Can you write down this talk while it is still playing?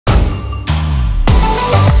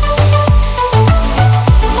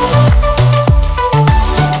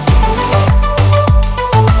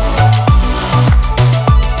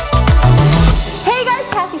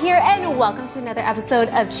episode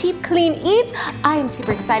of Cheap Clean Eats. I am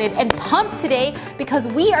super excited and pumped today because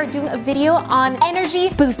we are doing a video on energy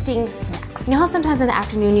boosting snacks. You know how sometimes in the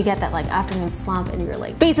afternoon you get that like afternoon slump and you're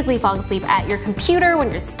like basically falling asleep at your computer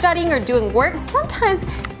when you're studying or doing work? Sometimes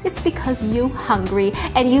it's because you're hungry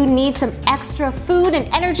and you need some extra food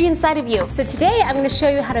and energy inside of you. So today I'm going to show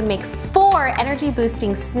you how to make 4 energy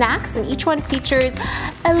boosting snacks, and each one features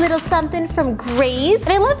a little something from Graze.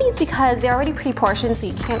 And I love these because they're already pre-portioned so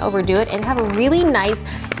you can't overdo it and have a really nice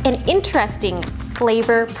and interesting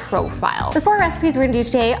flavor profile. The 4 recipes we're going to do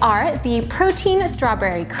today are the protein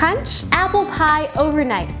strawberry crunch, apple pie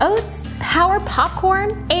overnight oats, power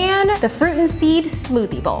popcorn, and the fruit and seed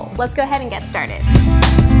smoothie bowl. Let's go ahead and get started.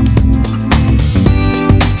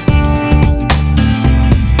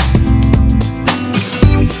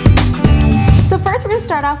 So first we're going to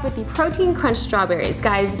start off with the protein crunch strawberries.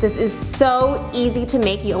 Guys, this is so easy to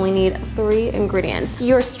make. You only need 3 ingredients.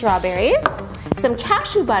 Your strawberries, some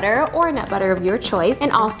cashew butter or nut butter of your choice,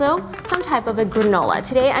 and also some type of a granola.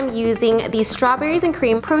 Today I'm using the strawberries and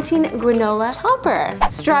cream protein granola topper.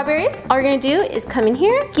 Strawberries, all you're gonna do is come in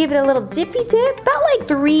here, give it a little dippy dip, about like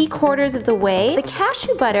 3/4 of the way. The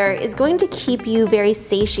cashew butter is going to keep you very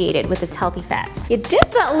satiated with its healthy fats. You dip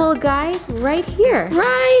that little guy right here,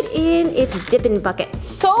 right in its dipping bucket.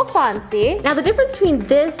 So fancy. Now the difference between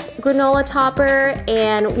this granola topper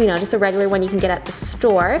and just a regular one you can get at the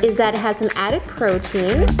store is that it has some added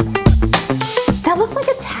protein. That looks like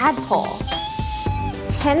a tadpole.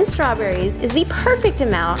 10 strawberries is the perfect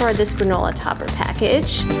amount for this granola topper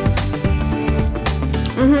package.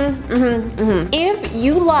 If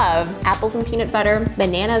you love apples and peanut butter,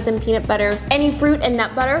 bananas and peanut butter, any fruit and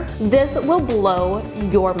nut butter, this will blow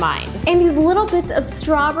your mind. And these little bits of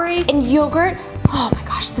strawberry and yogurt, oh my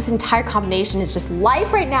gosh, this entire combination is just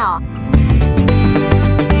life right now.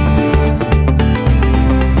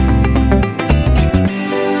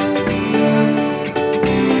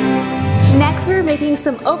 Next, we're making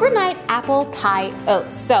some overnight apple pie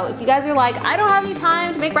oats. So if you guys are like, I don't have any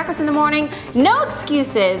time to make breakfast in the morning, no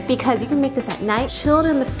excuses, because you can make this at night, chilled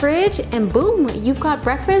in the fridge, and boom, you've got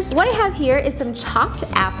breakfast. What I have here is some chopped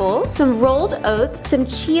apples, some rolled oats, some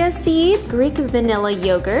chia seeds, Greek vanilla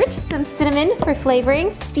yogurt, some cinnamon for flavoring,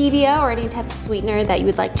 stevia or any type of sweetener that you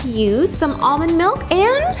would like to use, some almond milk,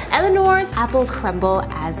 and Eleanor's apple crumble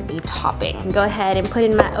as a topping. Go ahead and put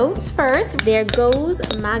in my oats first. There goes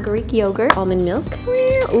my Greek yogurt. Almond milk.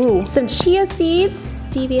 Ooh, some chia seeds,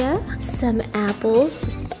 stevia, some apples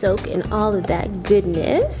soak in all of that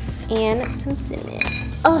goodness, and some cinnamon.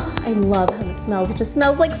 Oh, I love how it smells. It just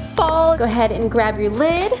smells like fall. Go ahead and grab your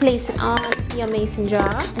lid, place it on your mason jar,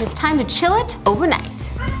 and it's time to chill it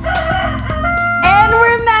overnight. And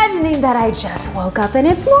we're imagining that I just woke up and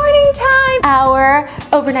it's morning time. Our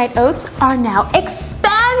overnight oats are now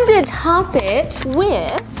expanded. Top it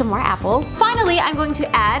with some more apples. Finally, I'm going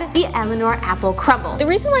to add the Eleanor apple crumble. The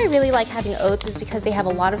reason why I really like having oats is because they have a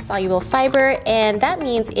lot of soluble fiber, and that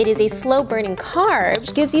means it is a slow burning carb,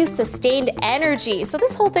 which gives you sustained energy. So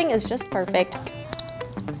this whole thing is just perfect.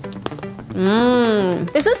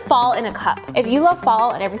 This is fall in a cup. If you love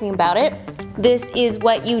fall and everything about it, this is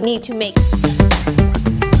what you need to make.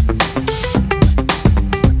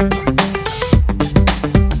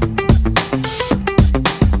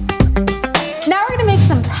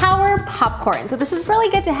 Popcorn. So this is really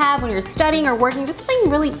good to have when you're studying or working, just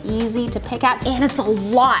something really easy to pick out, and it's a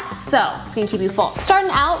lot, so it's gonna keep you full.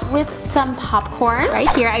 Starting out with some popcorn right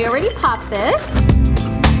here. I already popped this.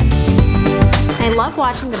 I love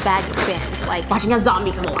watching the bag expand, like watching a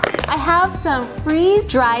zombie come alive. I have some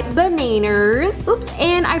freeze-dried bananas. Oops,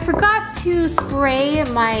 and I forgot to spray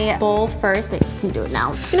my bowl first, but you can do it now.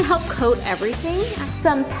 It's gonna help coat everything.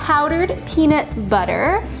 Some powdered peanut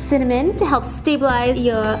butter, cinnamon to help stabilize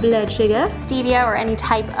your blood sugar, stevia or any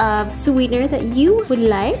type of sweetener that you would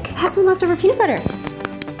like. Have some leftover peanut butter.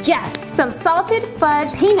 Yes, some salted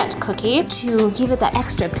fudge peanut cookie to give it that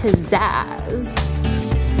extra pizzazz.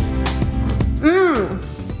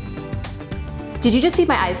 Did you just see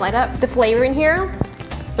my eyes light up? The flavor in here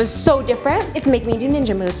was so different. It's making me do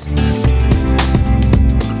ninja moves.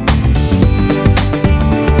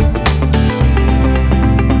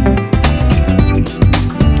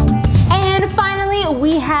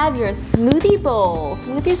 We have your smoothie bowl.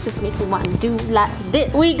 Smoothies just make me want to do like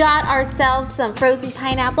this. We got ourselves some frozen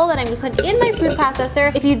pineapple that I'm gonna put in my food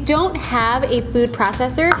processor. If you don't have a food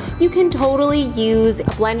processor, you can totally use a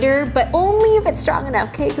blender, but only if it's strong enough,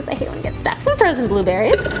 okay? Because I hate when it gets stuck. Some frozen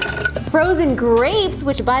blueberries, frozen grapes,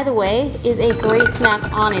 which by the way, is a great snack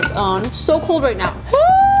on its own. So cold right now.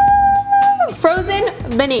 Frozen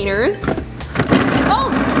bananas. Oh!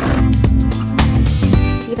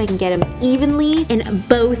 see if I can get them evenly in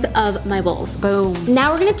both of my bowls. Boom.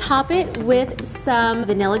 Now we're gonna top it with some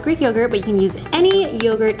vanilla Greek yogurt, but you can use any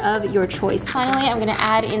yogurt of your choice. Finally, I'm gonna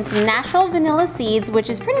add in some natural vanilla seeds, which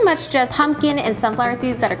is pretty much just pumpkin and sunflower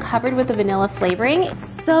seeds that are covered with the vanilla flavoring. It's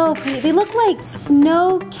so pretty. They look like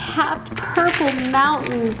snow-capped purple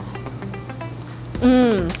mountains.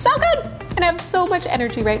 So good! And I have so much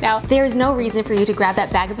energy right now. There's no reason for you to grab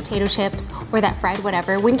that bag of potato chips or that fried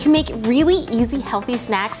whatever when you can make really easy, healthy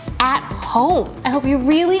snacks at home. I hope you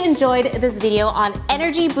really enjoyed this video on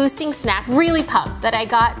energy boosting snacks. Really pumped that I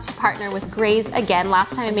got to partner with Graze again.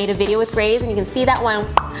 Last time I made a video with Graze, and you can see that one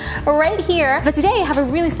right here. But today I have a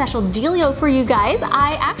really special dealio for you guys.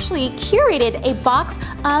 I actually curated a box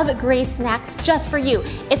of Graze snacks just for you.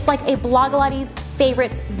 It's like a Blogilates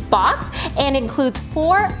favorites box and includes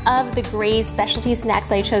 4 of the Graze specialty snacks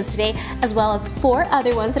that I chose today, as well as 4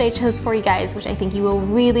 other ones that I chose for you guys, which I think you will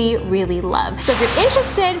really, really love. So if you're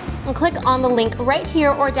interested, click on the link right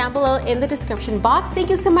here or down below in the description box.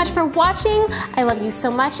 Thank you so much for watching. I love you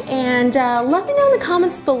so much, and let me know in the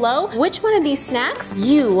comments below which one of these snacks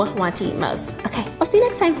you want to eat most. Okay, I'll see you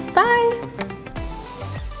next time. Bye.